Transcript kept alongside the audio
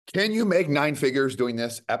Can you make nine figures doing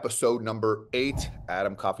this? Episode number 8.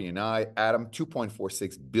 Adam Coffey and I. Adam,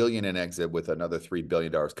 2.46 billion in exit with another $3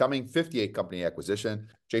 billion coming. 58 company acquisition.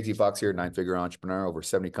 JT Fox here, nine-figure entrepreneur, over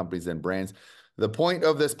 70 companies and brands. The point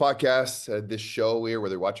of this podcast, this show here,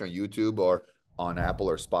 whether you're watching on YouTube or on Apple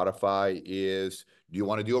or Spotify, is do you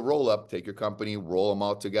want to do a roll up, take your company, roll them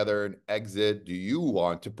all together and exit? Do you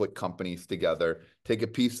want to put companies together, take a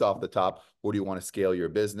piece off the top, or do you want to scale your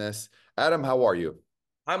business? Adam, how are you?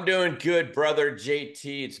 I'm doing good, brother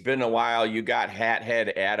JT. It's been a while. You got Hat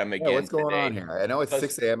Head Adam Yeah, again what's going on today. here? I know it's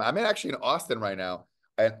Let's, 6 a.m. I'm actually in Austin right now,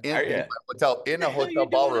 and are in you? my hotel, What in the a hell are hotel you doing in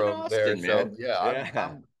ballroom there. Austin, So man? yeah, I'm Yeah.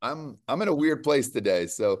 I'm I'm I'm in a weird place today.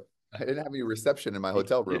 So I didn't have any reception in my You,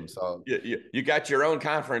 hotel room. you, So you got your own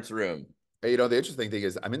conference room. the interesting thing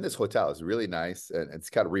is I'm in this hotel. It's really nice, and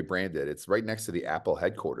it's kind of rebranded. It's right next to the Apple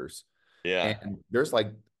headquarters, Yeah. and there's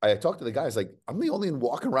like I talked to the guys like I'm the only one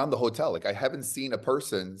walking around the hotel. Like I haven't seen a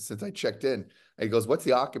person since I checked in. And he goes, "What's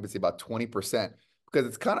the occupancy?" About 20%, because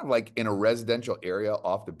it's kind of like in a residential area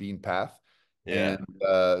off the bean path. And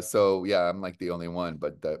Yeah. so yeah, I'm like the only one,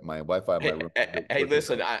 but my Wi-Fi in my Hey, room is hey, working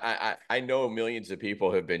listen, great. I know millions of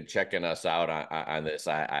people have been checking us out on this.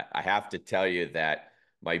 I have to tell you that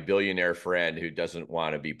my billionaire friend who doesn't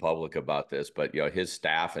want to be public about this, but his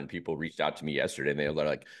staff and people reached out to me yesterday and they were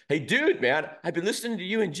like, "Hey, dude, man, I've been listening to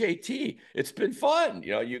you and JT. It's been fun.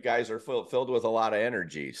 You guys are filled with a lot of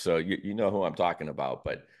energy. So you know who I'm talking about,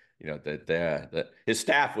 but." His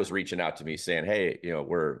staff was reaching out to me saying, "Hey,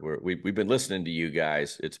 we've been listening to you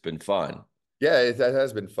guys. It's been fun." Yeah, that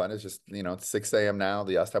has been fun. It's just, it's 6 a.m. now.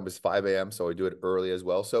 The last time was 5 a.m., so we do it early as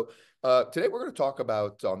well. So today we're going to talk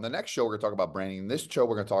about, on the next show, we're going to talk about branding. This show,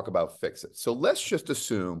 we're going to talk about Fix It. So let's just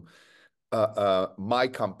assume my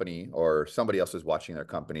company or somebody else is watching their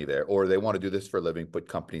company there, or they want to do this for a living, put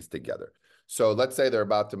companies together. So let's say they're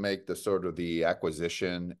about to make the sort of the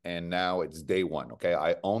acquisition, and now it's day one. Okay,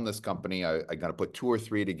 I own this company. I got to put two or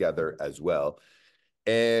three together as well.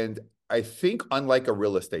 And I think unlike a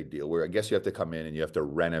real estate deal, where I guess you have to come in and you have to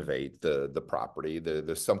renovate the property,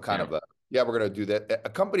 there's some kind of Yeah. a yeah, we're going to do that. A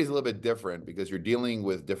company is a little bit different because you're dealing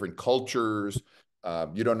with different cultures.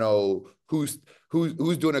 You don't know who's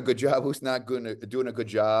doing a good job, who's not doing a good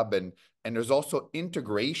job, and there's also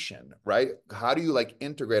integration, right? How do you like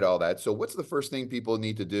integrate all that? So what's the first thing people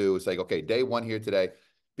need to do? It's like, okay, day one here today,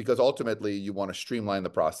 because ultimately you want to streamline the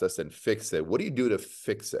process and fix it. What do you do to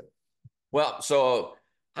fix it? Well, so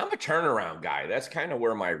I'm a turnaround guy. That's kind of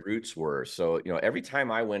where my roots were. So, every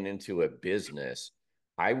time I went into a business,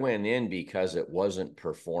 I went in because it wasn't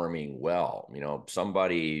performing well.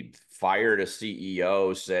 Somebody fired a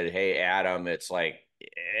CEO, said, "Hey, Adam, it's like,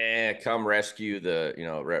 come rescue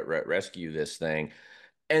rescue this thing."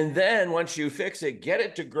 And then once you fix it, get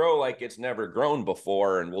it to grow like it's never grown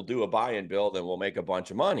before, and we'll do a buy and build and we'll make a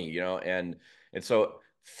bunch of money. And so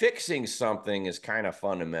fixing something is kind of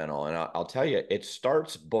fundamental. And I'll tell you, it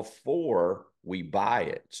starts before we buy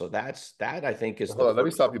it. So that I think is Well, the hold on, let me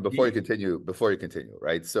first stop you before you key. continue. Before you continue,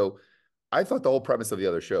 right? So, I thought the whole premise of the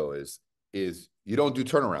other show is you don't do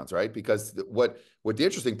turnarounds, right? Because what the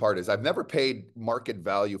interesting part is, I've never paid market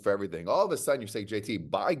value for everything. All of a sudden, you say, JT,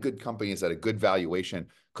 buy good companies at a good valuation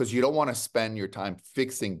because you don't want to spend your time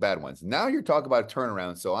fixing bad ones. Now you're talking about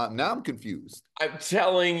turnaround, so I'm confused. I'm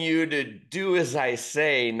telling you to do as I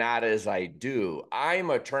say, not as I do. I'm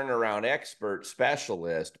a turnaround expert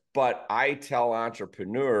specialist, but I tell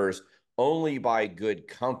entrepreneurs only buy good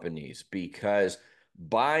companies because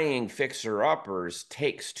buying fixer-uppers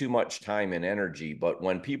takes too much time and energy. But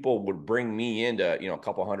when people would bring me into, a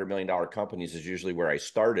couple $100 million companies is usually where I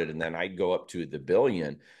started, and then I'd go up to the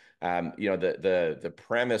billion. The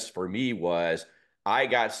premise for me was I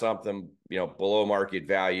got something, below market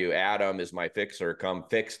value. Adam is my fixer. Come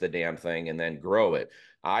fix the damn thing and then grow it.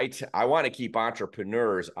 I want to keep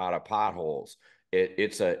entrepreneurs out of potholes.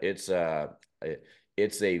 It's a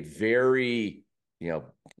very, I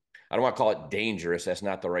don't want to call it dangerous. That's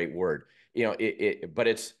not the right word. But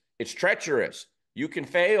it's treacherous. You can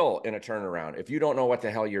fail in a turnaround if you don't know what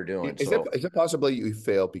the hell you're doing. Is it possible you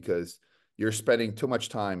fail because you're spending too much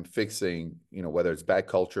time fixing, whether it's bad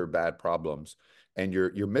culture, bad problems, and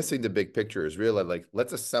you're missing the big picture? Is really like,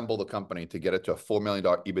 let's assemble the company to get it to a $4 million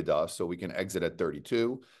EBITDA so we can exit at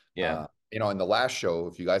 32. Yeah. In the last show,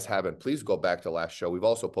 if you guys haven't, please go back to last show. We've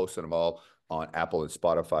also posted them all on Apple and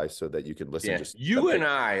Spotify so that you can listen Yeah, just step you by. and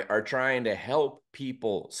I are trying to help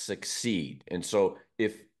people succeed. And so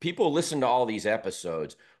if people listen to all these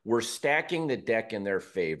episodes, we're stacking the deck in their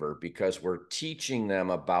favor because we're teaching them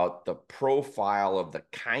about the profile of the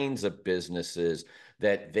kinds of businesses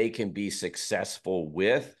that they can be successful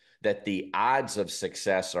with that the odds of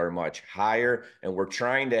success are much higher. And we're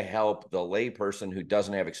trying to help the layperson who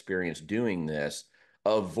doesn't have experience doing this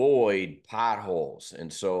avoid potholes.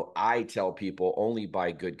 And so I tell people only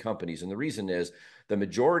buy good companies. And the reason is the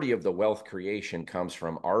majority of the wealth creation comes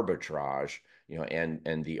from arbitrage,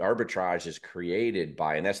 and the arbitrage is created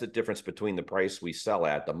by, and that's the difference between the price we sell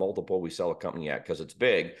at, the multiple we sell a company at because it's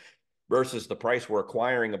big, versus the price we're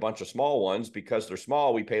acquiring a bunch of small ones because they're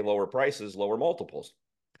small, we pay lower prices, lower multiples.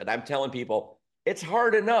 And I'm telling people it's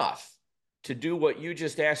hard enough to do what you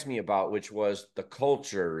just asked me about, which was the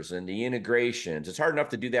cultures and the integrations. It's hard enough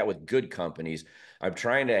to do that with good companies. I'm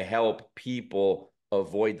trying to help people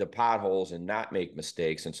avoid the potholes and not make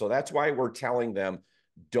mistakes. And so that's why we're telling them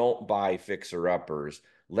don't buy fixer-uppers.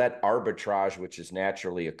 Let arbitrage, which is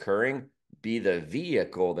naturally occurring, be the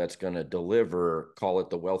vehicle that's going to deliver, call it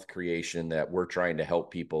the wealth creation that we're trying to help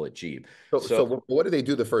people achieve. So what do they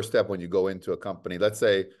do the first step when you go into a company? Let's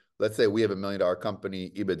say we have $1 million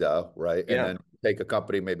company EBITDA, right? And yeah, then take a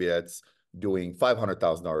company maybe that's doing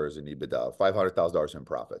 $500,000 in EBITDA, $500,000 in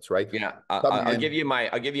profits, right? yeah. Come I'll in. give you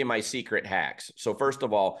my secret hacks. So first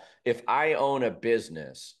of all, if I own a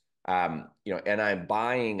business, and I'm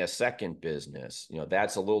buying a second business,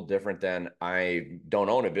 that's a little different than I don't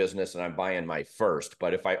own a business and I'm buying my first.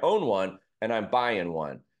 But if I own one and I'm buying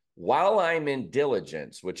one, while I'm in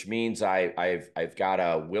diligence, which means I've got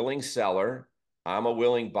a willing seller, I'm a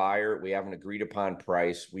willing buyer, we have an agreed upon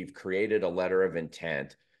price, we've created a letter of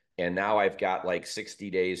intent, and now I've got like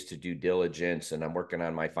 60 days to due diligence and I'm working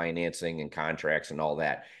on my financing and contracts and all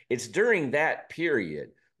that. It's during that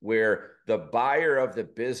period where the buyer of the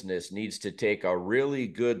business needs to take a really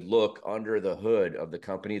good look under the hood of the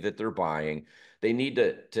company that they're buying. They need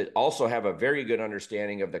to also have a very good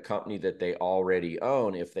understanding of the company that they already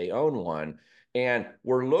own, if they own one. And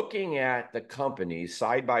we're looking at the companies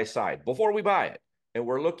side by side before we buy it. And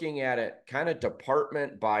we're looking at it kind of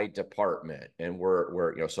department by department. And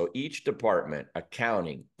so each department,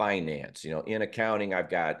 accounting, finance, in accounting, I've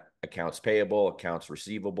got accounts payable, accounts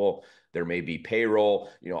receivable, there may be payroll,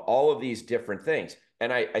 all of these different things.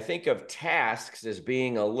 And I think of tasks as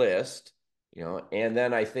being a list, and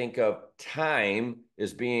then I think of time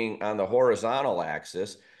as being on the horizontal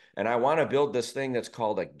axis. And I want to build this thing that's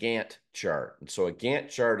called a Gantt chart. And so a Gantt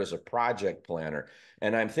chart is a project planner.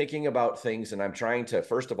 And I'm thinking about things and I'm trying to,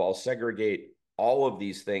 first of all, segregate all of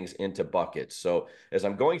these things into buckets. So as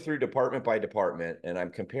I'm going through department by department and I'm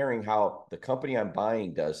comparing how the company I'm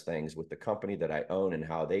buying does things with the company that I own and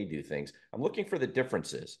how they do things, I'm looking for the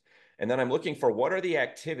differences. And then I'm looking for what are the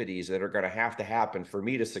activities that are going to happen for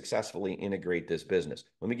me to successfully integrate this business.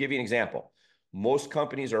 Let me give you an example. Most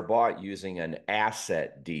companies are bought using an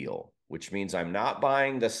asset deal, which means I'm not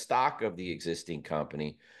buying the stock of the existing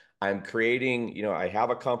company. I'm creating, I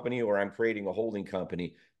have a company or I'm creating a holding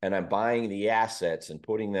company and I'm buying the assets and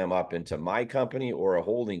putting them up into my company or a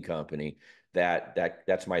holding company.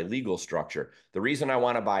 That's my legal structure. The reason I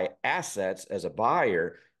want to buy assets as a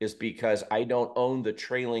buyer is because I don't own the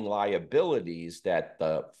trailing liabilities that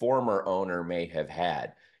the former owner may have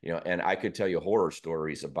had. And I could tell you horror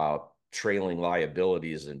stories about trailing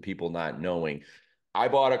liabilities and people not knowing. I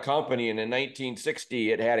bought a company and in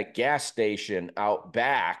 1960, it had a gas station out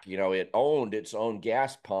back. It owned its own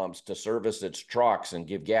gas pumps to service its trucks and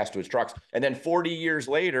give gas to its trucks. And then 40 years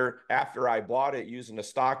later, after I bought it using a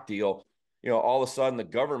stock deal, all of a sudden the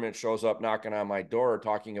government shows up knocking on my door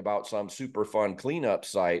talking about some super fun cleanup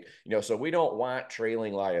site. So we don't want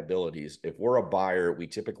trailing liabilities. If we're a buyer, we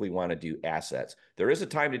typically want to do assets. There is a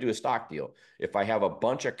time to do a stock deal. If I have a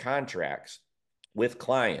bunch of contracts with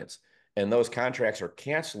clients and those contracts are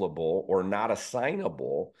cancelable or not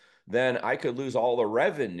assignable, then I could lose all the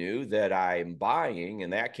revenue that I'm buying. In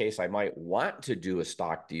that case, I might want to do a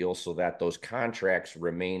stock deal so that those contracts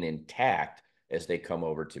remain intact as they come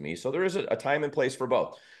over to me. So there is a time and place for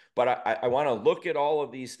both. But I want to look at all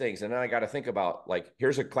of these things. And then I got to think about, like,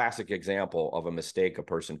 here's a classic example of a mistake a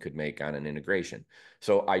person could make on an integration.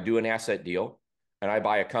 So I do an asset deal and I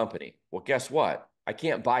buy a company. Well, guess what? I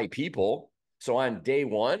can't buy people. So on day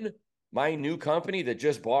one, my new company that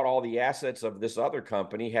just bought all the assets of this other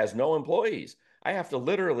company has no employees. I have to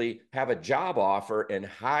literally have a job offer and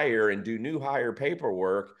hire and do new hire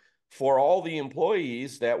paperwork for all the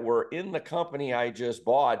employees that were in the company I just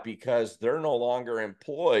bought because they're no longer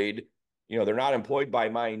employed. They're not employed by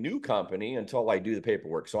my new company until I do the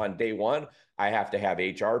paperwork. So on day one, I have to have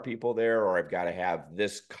HR people there, or I've got to have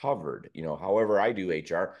this covered. However I do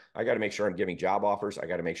HR, I got to make sure I'm giving job offers. I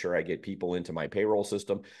got to make sure I get people into my payroll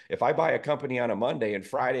system. If I buy a company on a Monday and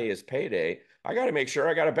Friday is payday, I got to make sure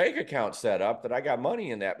I got a bank account set up, that I got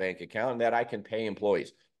money in that bank account and that I can pay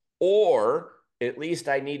employees. Or at least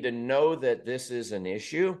I need to know that this is an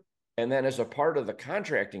issue. And then as a part of the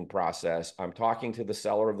contracting process, I'm talking to the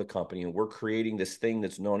seller of the company and we're creating this thing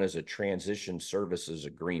that's known as a transition services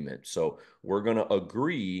agreement. So we're going to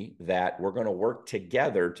agree that we're going to work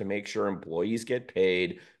together to make sure employees get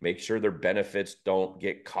paid, make sure their benefits don't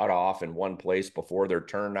get cut off in one place before they're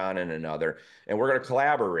turned on in another. And we're going to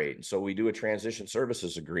collaborate. And so we do a transition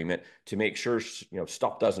services agreement to make sure,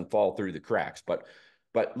 stuff doesn't fall through the cracks.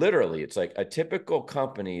 But literally, it's like a typical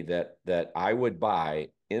company that I would buy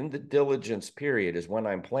in the diligence period is when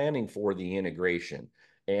I'm planning for the integration.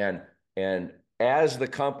 And as the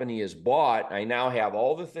company is bought, I now have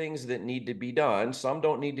all the things that need to be done. Some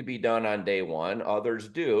don't need to be done on day one, others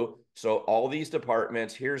do. So all these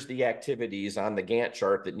departments, here's the activities on the Gantt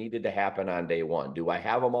chart that needed to happen on day one. Do I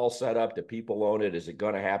have them all set up? Do people own it? Is it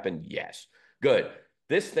going to happen? Yes. Good.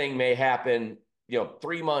 This thing may happen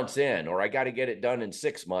 3 months in, or I got to get it done in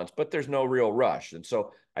 6 months, but there's no real rush. And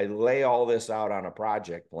so I lay all this out on a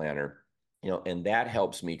project planner, and that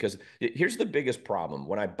helps me because here's the biggest problem.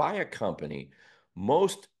 When I buy a company,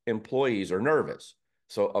 most employees are nervous.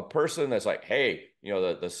 So a person that's like, hey,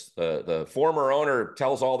 the former owner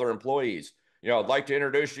tells all their employees, I'd like to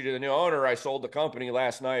introduce you to the new owner. I sold the company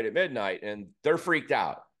last night at midnight, and they're freaked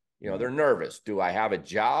out. They're nervous. Do I have a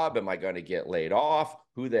job? Am I going to get laid off?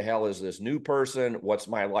 Who the hell is this new person? What's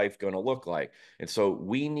my life going to look like? And so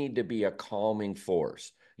we need to be a calming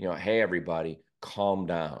force. Hey, everybody, calm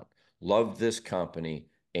down. Love this company,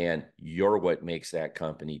 and you're what makes that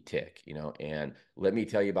company tick, and let me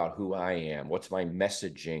tell you about who I am. What's my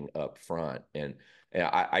messaging up front? And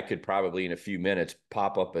I could probably in a few minutes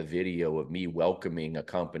pop up a video of me welcoming a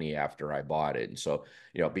company after I bought it. And so,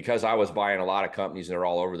 because I was buying a lot of companies and they're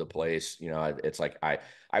all over the place, it's like I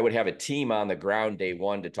would have a team on the ground day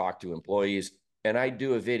one to talk to employees, and I'd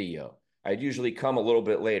do a video. I'd usually come a little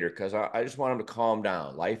bit later because I just want them to calm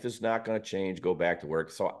down. Life is not going to change, go back to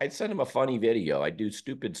work. So I'd send them a funny video. I'd do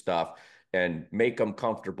stupid stuff and make them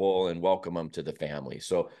comfortable and welcome them to the family.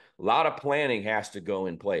 So a lot of planning has to go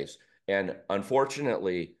in place. And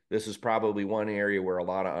unfortunately, this is probably one area where a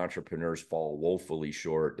lot of entrepreneurs fall woefully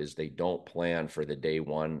short is they don't plan for the day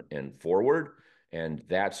one and forward. And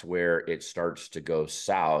that's where it starts to go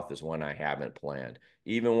south is when I haven't planned.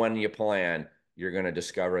 Even when you plan, you're going to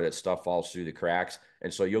discover that stuff falls through the cracks.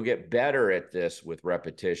 And so you'll get better at this with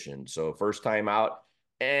repetition. So first time out,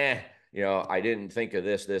 I didn't think of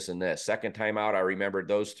this, and this. Second time out, I remembered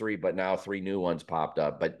those three, but now three new ones popped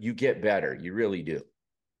up. But you get better. You really do.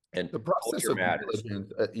 And the process culture of due matters.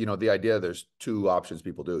 diligence, the idea there's two options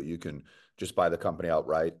people do. You can just buy the company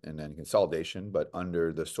outright and then consolidation, but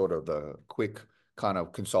under the sort of the quick kind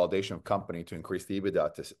of consolidation of company to increase the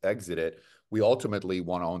EBITDA to exit it, we ultimately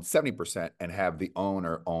want to own 70% and have the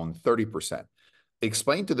owner own 30%.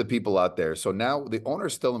 Explain to the people out there. So now the owner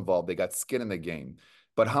is still involved. They got skin in the game.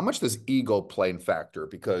 But how much does ego play in factor?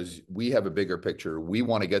 Because we have a bigger picture. We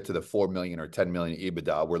want to get to the 4 million or 10 million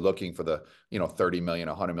EBITDA. We're looking for the, 30 million,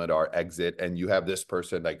 $100 million exit. And you have this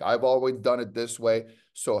person like, I've always done it this way.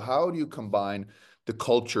 So how do you combine the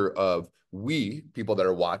culture of people that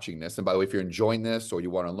are watching this? And by the way, if you're enjoying this or you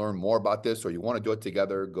want to learn more about this or you want to do it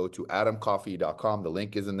together, go to adamcoffee.com. The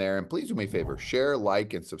link is in there. And please do me a favor, share,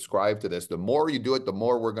 like, and subscribe to this. The more you do it, the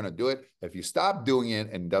more we're going to do it. If you stop doing it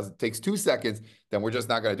and it takes 2 seconds, then we're just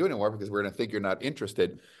not going to do it anymore because we're going to think you're not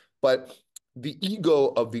interested. But the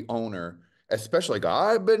ego of the owner, especially like,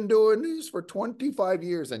 I've been doing this for 25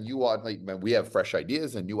 years and you are like, man, we have fresh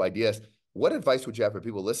ideas and new ideas. What advice would you have for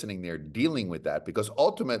people listening there dealing with that? Because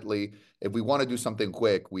ultimately, if we want to do something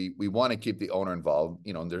quick, we want to keep the owner involved.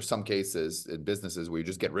 And there's some cases in businesses where you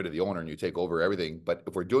just get rid of the owner and you take over everything. But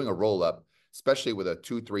if we're doing a roll up, especially with a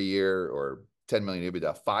 2-3 year or 10 million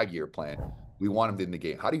EBITDA 5-year plan, we want them in the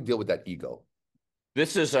game. How do you deal with that ego?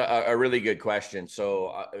 This is a really good question.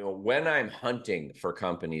 So when I'm hunting for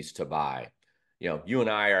companies to buy, you and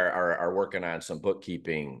I are working on some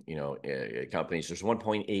bookkeeping, companies. There's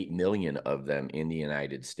 1.8 million of them in the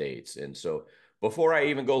United States. And so before I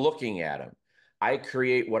even go looking at them, I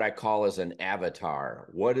create what I call as an avatar.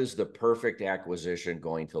 What is the perfect acquisition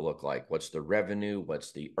going to look like? What's the revenue?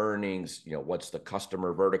 What's the earnings? What's the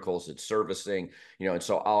customer verticals it's servicing? And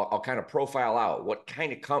so I'll kind of profile out what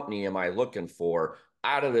kind of company am I looking for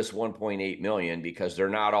out of this 1.8 million, because they're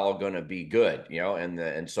not all going to be good,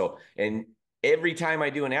 and every time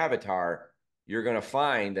I do an avatar, you're going to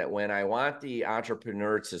find that when I want the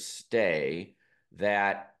entrepreneur to stay,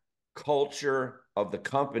 that culture of the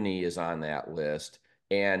company is on that list,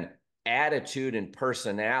 and attitude and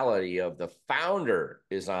personality of the founder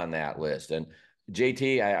is on that list. And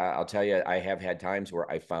JT, I'll tell you, I have had times where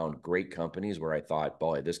I found great companies where I thought,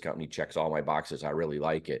 boy, this company checks all my boxes. I really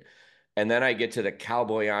like it. And then I get to the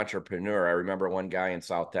cowboy entrepreneur. I remember one guy in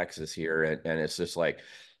South Texas here, and it's just like,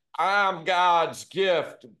 I'm God's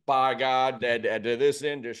gift, by God, to this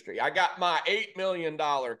industry. I got my $8 million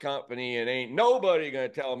company, and ain't nobody going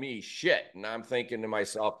to tell me shit. And I'm thinking to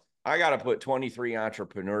myself, I got to put 23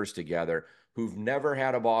 entrepreneurs together who've never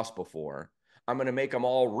had a boss before. I'm going to make them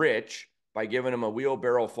all rich by giving them a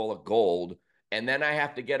wheelbarrow full of gold. And then I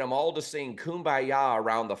have to get them all to sing kumbaya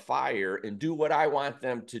around the fire and do what I want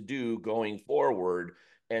them to do going forward.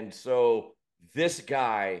 And so this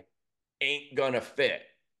guy ain't going to fit.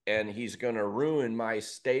 And he's going to ruin my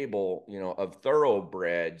stable, of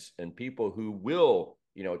thoroughbreds and people who will,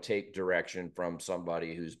 take direction from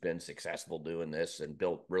somebody who's been successful doing this and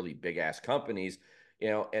built really big ass companies,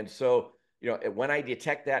 and so, when I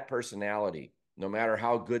detect that personality, no matter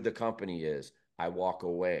how good the company is, I walk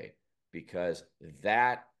away because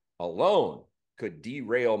that alone could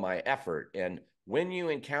derail my effort. And when you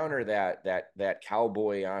encounter that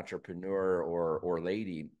cowboy entrepreneur or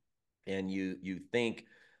lady, and you think,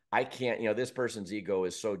 I can't, this person's ego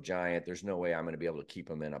is so giant, there's no way I'm going to be able to keep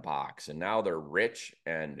them in a box. And now they're rich,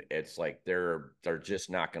 and it's like they're just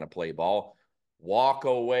not going to play ball. Walk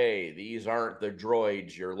away. These aren't the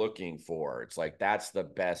droids you're looking for. It's like that's the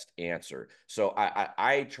best answer. So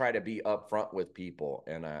I try to be upfront with people,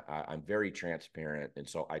 and I'm very transparent. And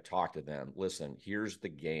so I talk to them. Listen, here's the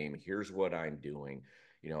game. Here's what I'm doing.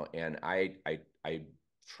 And I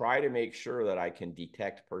try to make sure that I can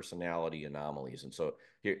detect personality anomalies. And so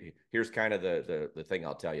here's kind of the thing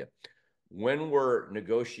I'll tell you. When we're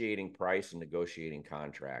negotiating price and negotiating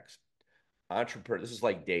contracts, entrepreneur, this is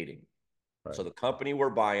like dating. Right. So the company we're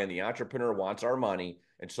buying, the entrepreneur wants our money,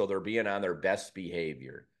 and so they're being on their best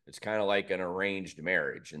behavior. It's kind of like an arranged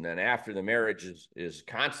marriage. And then after the marriage is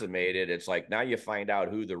consummated, it's like now you find out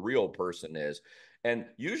who the real person is. And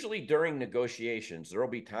usually during negotiations, there will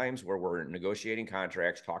be times where we're negotiating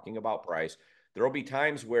contracts, talking about price. There will be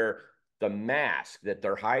times where the mask that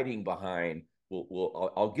they're hiding behind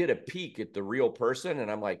I'll get a peek at the real person, and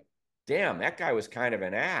I'm like, damn, that guy was kind of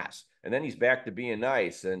an ass. And then he's back to being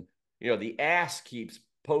nice. And the ass keeps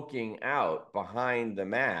poking out behind the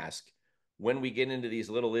mask when we get into these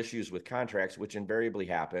little issues with contracts, which invariably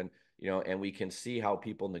happen, and we can see how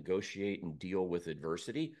people negotiate and deal with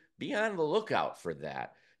adversity. Be on the lookout for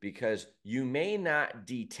that, because you may not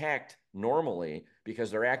detect normally because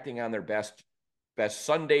they're acting on their best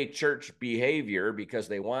Sunday church behavior because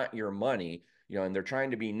they want your money, and they're trying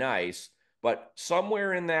to be nice. But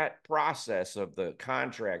somewhere in that process of the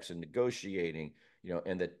contracts and negotiating,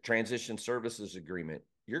 and the transition services agreement,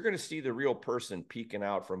 you're going to see the real person peeking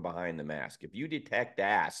out from behind the mask. If you detect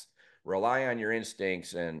ass, rely on your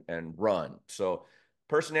instincts and run. So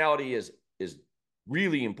personality is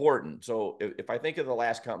really important. So if I think of the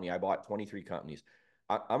last company, I bought 23 companies.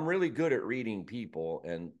 I'm really good at reading people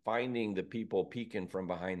and finding the people peeking from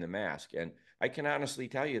behind the mask. And I can honestly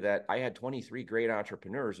tell you that I had 23 great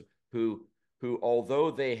entrepreneurs who,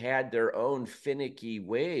 although they had their own finicky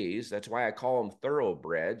ways, that's why I call them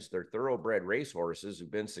thoroughbreds. They're thoroughbred racehorses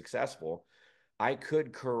who've been successful. I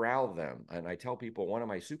could corral them. And I tell people one of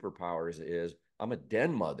my superpowers is I'm a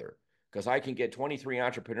den mother, because I can get 23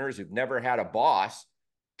 entrepreneurs who've never had a boss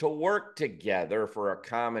to work together for a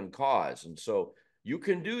common cause. And so you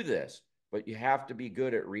can do this, but you have to be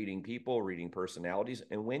good at reading people, reading personalities.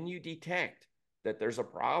 And when you detect that there's a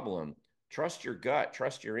problem, trust your gut,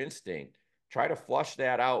 trust your instinct. Try to flush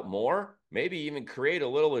that out more, maybe even create a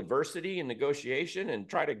little adversity in negotiation and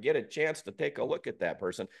try to get a chance to take a look at that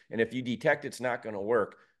person. And if you detect it's not going to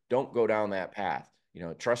work, don't go down that path.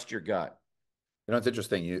 Trust your gut. It's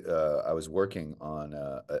interesting. I was working on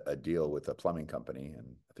a deal with a plumbing company,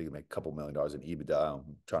 and I think it made a couple $1 million in EBITDA.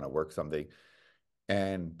 I'm trying to work something.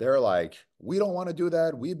 And they're like, we don't want to do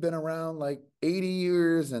that. We've been around like 80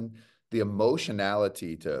 years. And the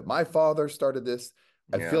emotionality to my father started this.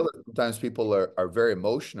 I Yeah. feel that sometimes people are very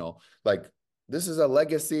emotional. Like, this is a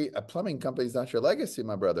legacy. A plumbing company is not your legacy,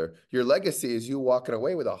 my brother. Your legacy is you walking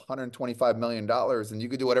away with $125 million, and you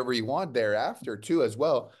could do whatever you want thereafter too, as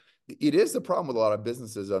well. It is the problem with a lot of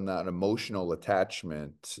businesses on that emotional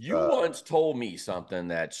attachment. You once told me something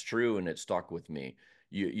that's true and it stuck with me.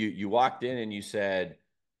 You walked in and you said,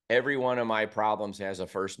 every one of my problems has a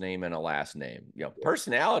first name and a last name.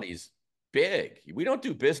 Personality's big. We don't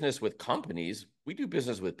do business with companies. We do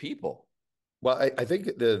business with people. Well, I think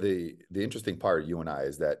the interesting part, you and I,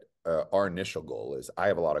 is that our initial goal is I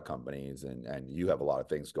have a lot of companies and you have a lot of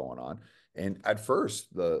things going on. And at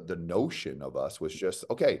first, the notion of us was just,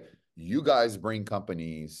 okay, You guys bring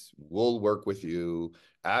companies, we'll work with you.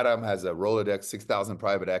 Adam has a Rolodex, 6,000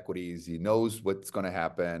 private equities. He knows what's going to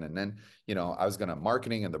happen. And then, I was going to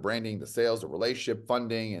marketing and the branding, the sales, the relationship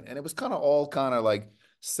funding. And it was kind of all kind of like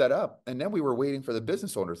set up. And then we were waiting for the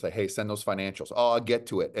business owner to say, hey, send those financials. Oh, I'll get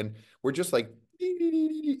to it. And we're just like,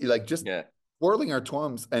 like just Yeah. twirling our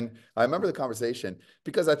thumbs. And I remember the conversation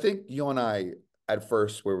because I think you and I, at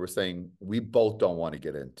first, we were saying we both don't want to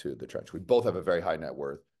get into the trench. We both have a very high net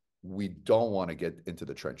worth. We don't want to get into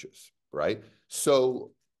the trenches, right?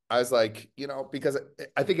 So I was like, because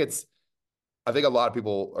I think a lot of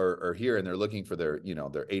people are here and they're looking for their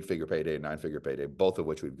 8-figure payday, 9-figure payday, both of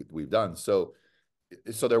which we've done. So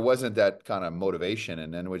there wasn't that kind of motivation,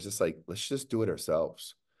 and then it was just like, let's just do it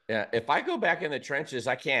ourselves. Yeah. If I go back in the trenches,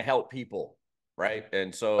 I can't help people. Right.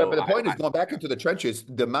 And But so the point is, I going back into the trenches,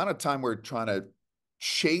 the amount of time we're trying to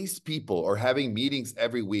chase people or having meetings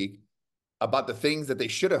every week about the things that they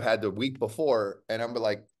should have had the week before. And I'm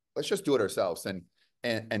like, let's just do it ourselves. And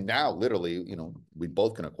now literally, we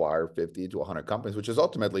both can acquire 50 to 100 companies, which is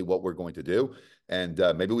ultimately what we're going to do. And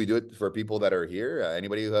maybe we do it for people that are here.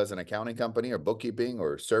 Anybody who has an accounting company or bookkeeping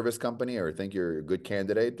or service company, or think you're a good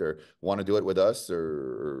candidate or want to do it with us,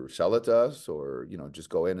 or sell it to us, or, just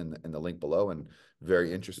go in the link below, and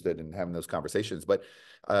very interested in having those conversations. But,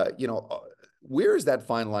 where is that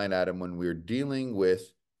fine line, Adam, when we're dealing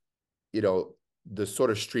with, you know, the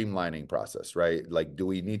sort of streamlining process, right? Like, do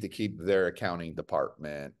we need to keep their accounting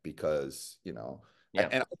department because, yeah.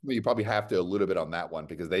 and ultimately you probably have to a little bit on that one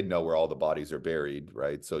because they know where all the bodies are buried,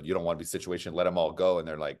 right? So you don't want to be a situation, let them all go. And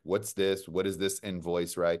they're like, what's this? What is this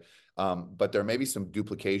invoice, right? But there may be some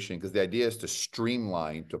duplication because the idea is to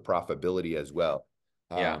streamline to profitability as well.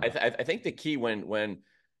 Yeah, Um, I think the key when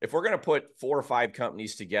if we're going to put 4 or 5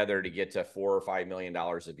 companies together to get to $4 or $5 million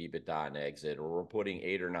of EBITDA and exit, or we're putting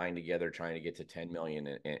 8 or 9 together trying to get to 10 million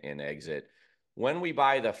in exit, when we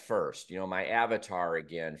buy the first, my avatar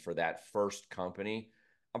again for that first company,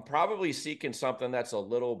 I'm probably seeking something that's a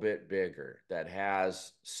little bit bigger, that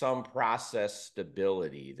has some process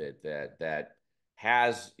stability, that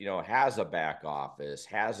has a back office,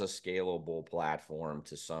 has a scalable platform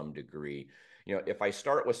to some degree. If I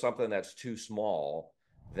start with something that's too small,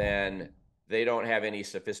 then they don't have any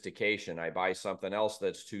sophistication. I buy something else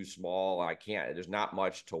that's too small. There's not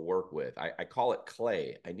much to work with. I call it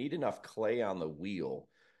clay. I need enough clay on the wheel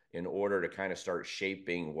in order to kind of start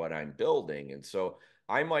shaping what I'm building. And so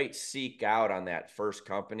I might seek out on that first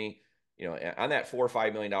company, on that $4 or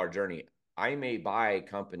 $5 million journey. I may buy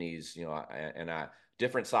companies, and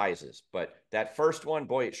different sizes. But that first one,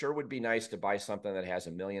 boy, it sure would be nice to buy something that has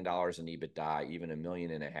 $1 million in EBITDA, even $1.5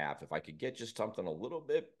 million. If I could get just something a little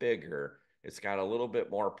bit bigger, it's got a little bit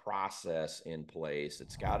more process in place.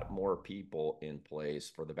 It's got more people in place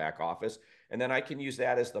for the back office. And then I can use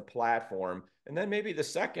that as the platform. And then maybe the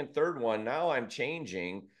second, third one, now I'm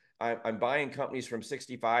changing. I'm buying companies from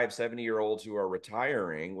 65, 70-year-olds who are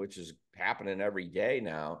retiring, which is happening every day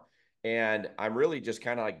now. And I'm really just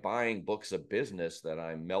kind of like buying books of business that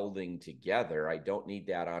I'm melding together. I don't need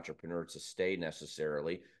that entrepreneur to stay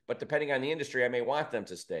necessarily, but depending on the industry, I may want them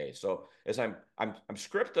to stay. So as I'm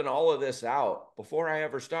scripting all of this out before I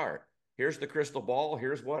ever start. Here's the crystal ball.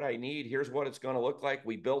 Here's what I need. Here's what it's going to look like.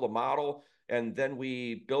 We build a model, and then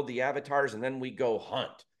we build the avatars, and then we go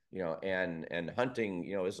hunt. And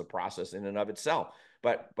hunting, is a process in and of itself.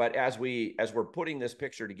 But as we're putting this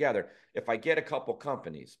picture together, if I get a couple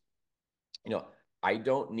companies, I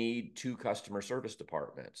don't need 2 customer service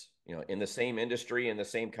departments, in the same industry, in the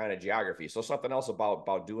same kind of geography. So something else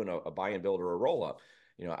about doing a buy and build or a roll up.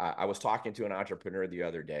 I was talking to an entrepreneur the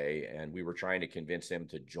other day, and we were trying to convince him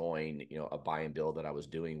to join, a buy and build that I was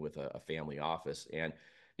doing with a family office. And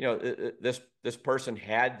this person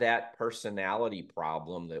had that personality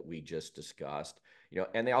problem that we just discussed,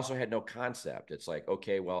 and they also had no concept. It's like,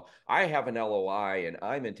 okay, well, I have an LOI and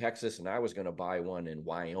I'm in Texas and I was going to buy one in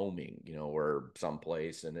Wyoming, or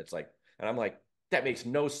someplace. And it's like, and I'm like, that makes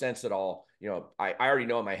no sense at all. I already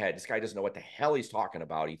know in my head, this guy doesn't know what the hell he's talking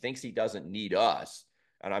about. He thinks he doesn't need us.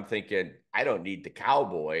 And I'm thinking, I don't need the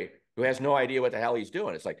cowboy who has no idea what the hell he's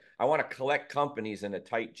doing. It's like, I want to collect companies in a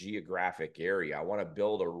tight geographic area. I want to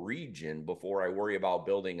build a region before I worry about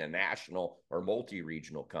building a national or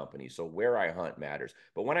multi-regional company. So where I hunt matters.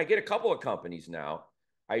 But when I get a couple of companies now,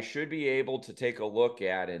 I should be able to take a look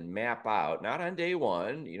at and map out, not on day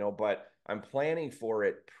one, but I'm planning for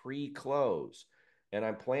it pre-close. And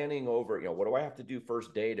I'm planning over, what do I have to do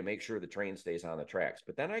first day to make sure the train stays on the tracks?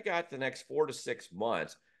 But then I got the next 4 to 6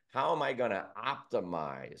 months. How am I going to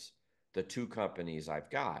optimize the 2 companies I've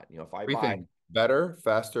got? If I Three buy, things: better,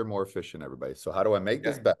 faster, more efficient, everybody. So how do I make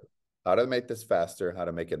this yeah, better? How to make this faster, how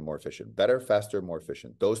to make it more efficient. Better, faster, more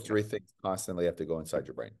efficient. Those three things constantly have to go inside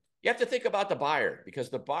your brain. You have to think about the buyer, because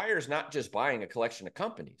the buyer is not just buying a collection of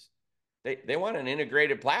companies. They want an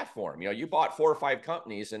integrated platform. You bought 4 or 5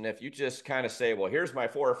 companies, and if you just kind of say, well, here's my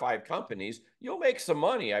 4 or 5 companies, you'll make some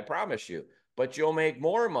money, I promise you. But you'll make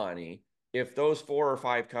more money if those 4 or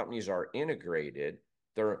 5 companies are integrated.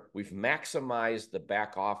 We've maximized the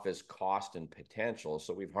back office cost and potential.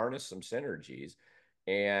 So we've harnessed some synergies,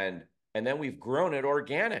 and then we've grown it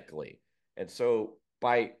organically. And so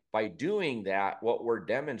by doing that, what we're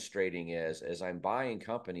demonstrating is, as I'm buying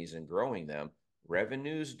companies and growing them,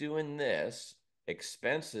 revenue's doing this,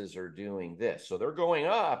 expenses are doing this. So they're going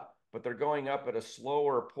up, but they're going up at a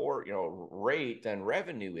slower rate than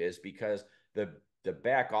revenue is, because the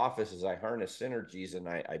back office, as I harness synergies and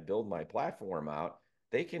I build my platform out,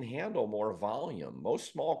 they can handle more volume.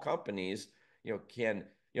 Most small companies,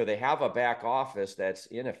 they have a back office that's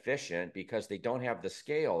inefficient because they don't have the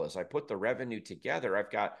scale. As I put the revenue together,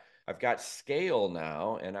 I've got scale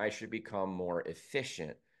now, and I should become more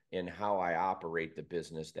efficient in how I operate the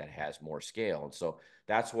business that has more scale. And so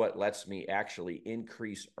that's what lets me actually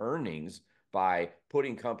increase earnings, by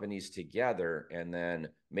putting companies together and then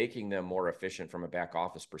making them more efficient from a back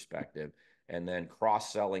office perspective, and then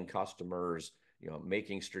cross-selling customers,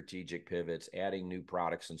 making strategic pivots, adding new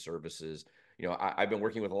products and services. I've been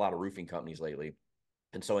working with a lot of roofing companies lately.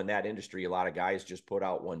 And so in that industry, a lot of guys just put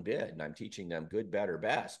out one bid, and I'm teaching them good, better,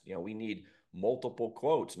 best. We need multiple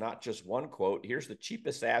quotes, not just one quote. Here's the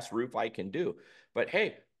cheapest ass roof I can do. But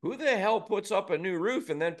hey, who the hell puts up a new roof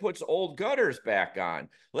and then puts old gutters back on?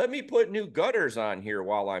 Let me put new gutters on here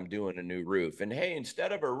while I'm doing a new roof. And hey,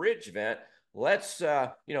 instead of a ridge vent, let's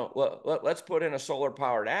put in a solar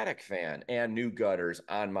powered attic fan and new gutters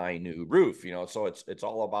on my new roof. So it's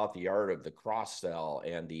all about the art of the cross sell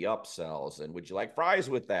and the upsells. And would you like fries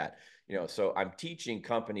with that? So I'm teaching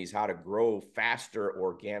companies how to grow faster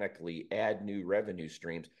organically, add new revenue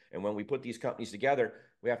streams. And when we put these companies together,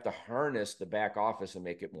 we have to harness the back office and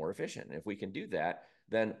make it more efficient. And if we can do that,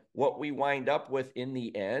 then what we wind up with in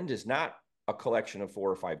the end is not a collection of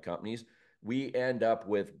 4 or 5 companies. We end up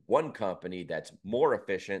with one company that's more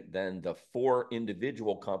efficient than the 4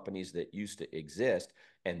 individual companies that used to exist.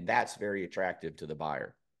 And that's very attractive to the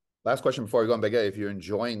buyer. Last question before we go on, Big A. If you're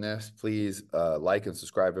enjoying this, please like and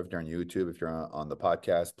subscribe if you're on YouTube. If you're on the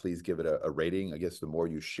podcast, please give it a rating. I guess the more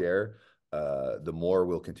you share, the more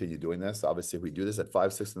we'll continue doing this. Obviously, we do this at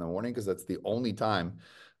 5, 6 in the morning because that's the only time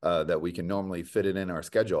that we can normally fit it in our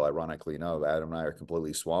schedule. Ironically, Adam and I are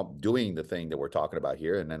completely swamped doing the thing that we're talking about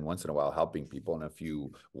here, and then once in a while helping people. And if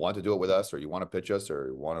you want to do it with us, or you want to pitch us, or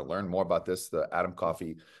you want to learn more about this, the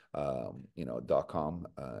adamcoffee, .com,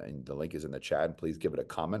 and the link is in the chat. And please give it a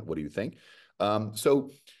comment. What do you think? So,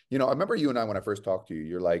 I remember you and I, when I first talked to you,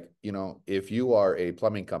 you're like, if you are a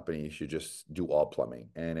plumbing company, you should just do all plumbing.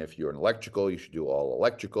 And if you're an electrical, you should do all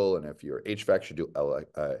electrical. And if you're HVAC, you should do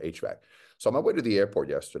HVAC. So on my way to the airport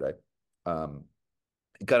yesterday,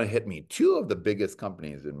 it kind of hit me. 2 of the biggest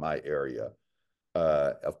companies in my area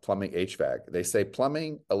of plumbing HVAC, they say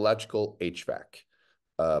plumbing, electrical, HVAC.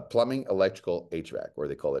 Plumbing, electrical, HVAC, or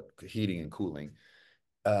they call it heating and cooling.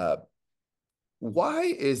 Why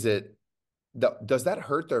is it does that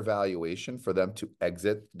hurt their valuation for them to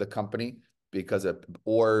exit the company?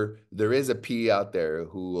 Or there is a PE out there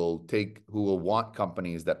who will want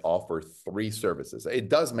companies that offer 3 services. It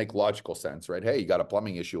does make logical sense, right? Hey, you got a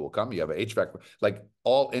plumbing issue, will come. You have an HVAC, like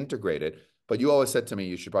all integrated. But you always said to me,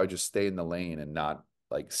 you should probably just stay in the lane and not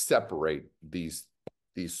like separate these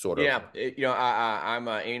sort of. Yeah, I'm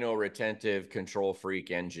an anal retentive control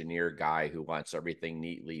freak engineer guy who wants everything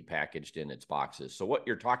neatly packaged in its boxes. So what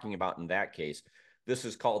you're talking about in that case, this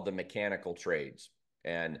is called the mechanical trades.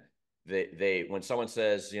 And they when someone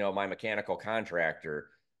says, my mechanical contractor,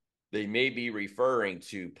 they may be referring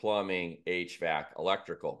to plumbing, HVAC,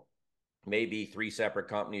 electrical. Maybe 3 separate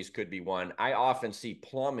companies, could be one. I often see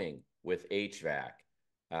plumbing with HVAC.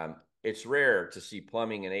 It's rare to see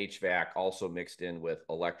plumbing and HVAC also mixed in with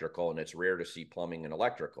electrical, and it's rare to see plumbing and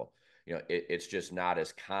electrical. It's just not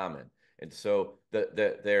as common. And so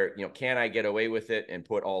can I get away with it and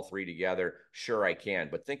put all 3 together? Sure, I can.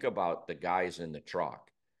 But think about the guys in the truck.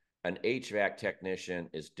 An HVAC technician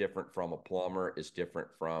is different from a plumber, is different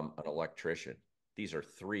from an electrician. These are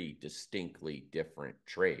 3 distinctly different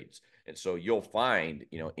trades. And so you'll find,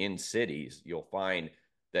 in cities, you'll find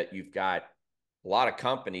that you've got a lot of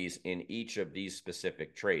companies in each of these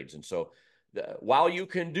specific trades. And so while you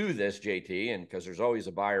can do this, JT, and because there's always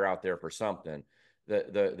a buyer out there for something,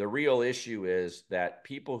 the real issue is that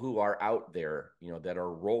people who are out there, that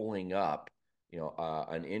are rolling up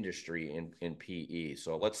an industry in PE.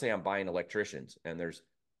 So let's say I'm buying electricians, and there's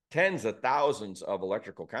tens of thousands of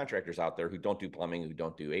electrical contractors out there who don't do plumbing, who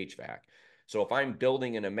don't do HVAC. So if I'm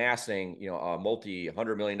building and amassing, a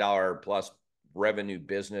multi-$100 million plus revenue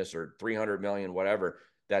business, or 300 million, whatever,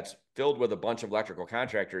 that's filled with a bunch of electrical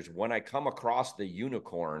contractors, when I come across the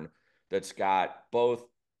unicorn that's got both,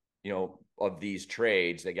 of these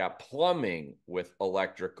trades, they got plumbing with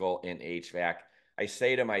electrical and HVAC, I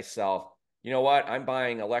say to myself, you know what? I'm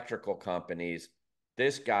buying electrical companies.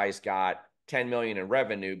 This guy's got 10 million in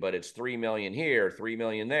revenue, but it's 3 million here, 3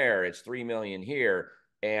 million there, it's 3 million here.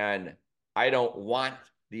 And I don't want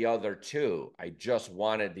the other two. I just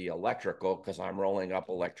wanted the electrical because I'm rolling up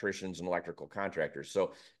electricians and electrical contractors.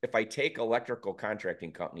 So if I take electrical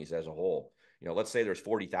contracting companies as a whole, let's say there's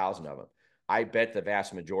 40,000 of them. I bet the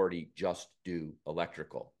vast majority just do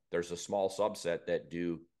electrical. There's a small subset that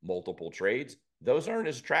do multiple trades. Those aren't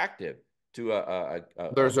as attractive to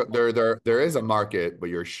there is a market, but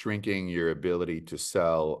you're shrinking your ability to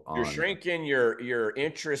sell you're on. shrinking your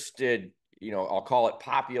interested, I'll call it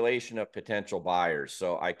population of potential buyers.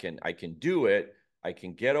 So I can do it. I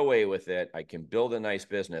can get away with it. I can build a nice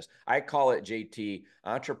business. I call it, JT,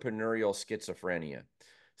 entrepreneurial schizophrenia.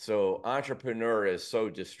 So entrepreneur is so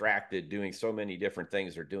distracted doing so many different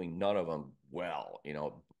things, or doing none of them well.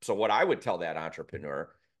 So what I would tell that entrepreneur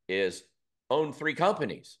is own 3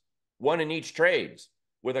 companies, one in each trades,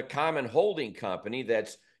 with a common holding company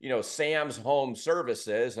that's, Sam's Home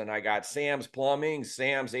Services, and I got Sam's Plumbing,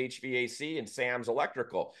 Sam's HVAC, and Sam's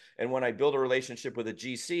Electrical. And when I build a relationship with a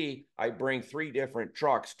GC, I bring 3 different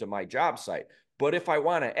trucks to my job site. But if I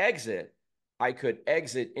want to exit, I could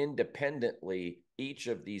exit independently each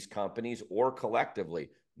of these companies or collectively.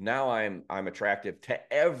 Now I'm attractive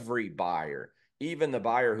to every buyer. Even the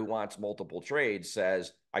buyer who wants multiple trades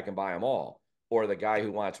says I can buy them all. Or the guy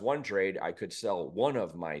who wants one trade, I could sell one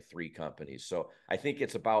of my 3 companies. So I think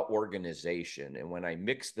it's about organization. And when I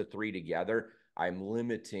mix the 3 together, I'm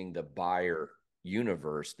limiting the buyer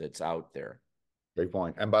universe that's out there. Great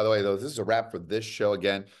point. And by the way, though, this is a wrap for this show.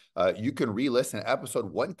 Again, you can re-listen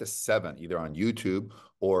episode 1 to 7, either on YouTube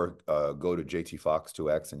or go to JT Fox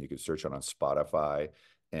 2X, and you can search it on Spotify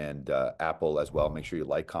and Apple as well. Make sure you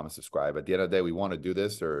like, comment, subscribe. At the end of the day, we want to do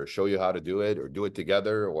this, or show you how to do it, or do it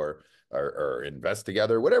together, or invest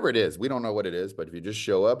together, whatever it is. We don't know what it is, but if you just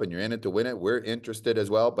show up and you're in it to win it, we're interested as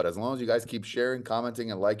well. But as long as you guys keep sharing,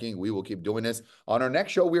 commenting, and liking, we will keep doing this. On our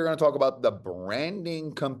next show, we're going to talk about the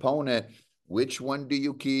branding component. Which one do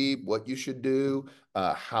you keep? What you should do?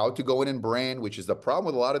 How to go in and brand, which is the problem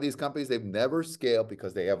with a lot of these companies. They've never scaled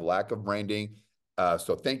because they have lack of branding.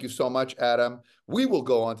 So thank you so much, Adam. We will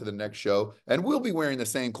go on to the next show, and we'll be wearing the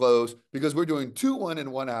same clothes because we're doing 2-1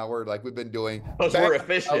 in 1 hour, like we've been doing. Because we're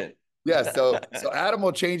efficient. Yeah, so Adam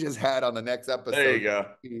will change his hat on the next episode. There you go.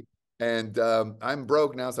 And I'm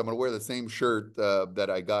broke now, so I'm going to wear the same shirt that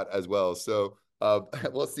I got as well. So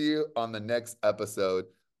we'll see you on the next episode.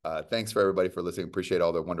 Thanks for everybody for listening. Appreciate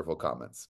all the wonderful comments.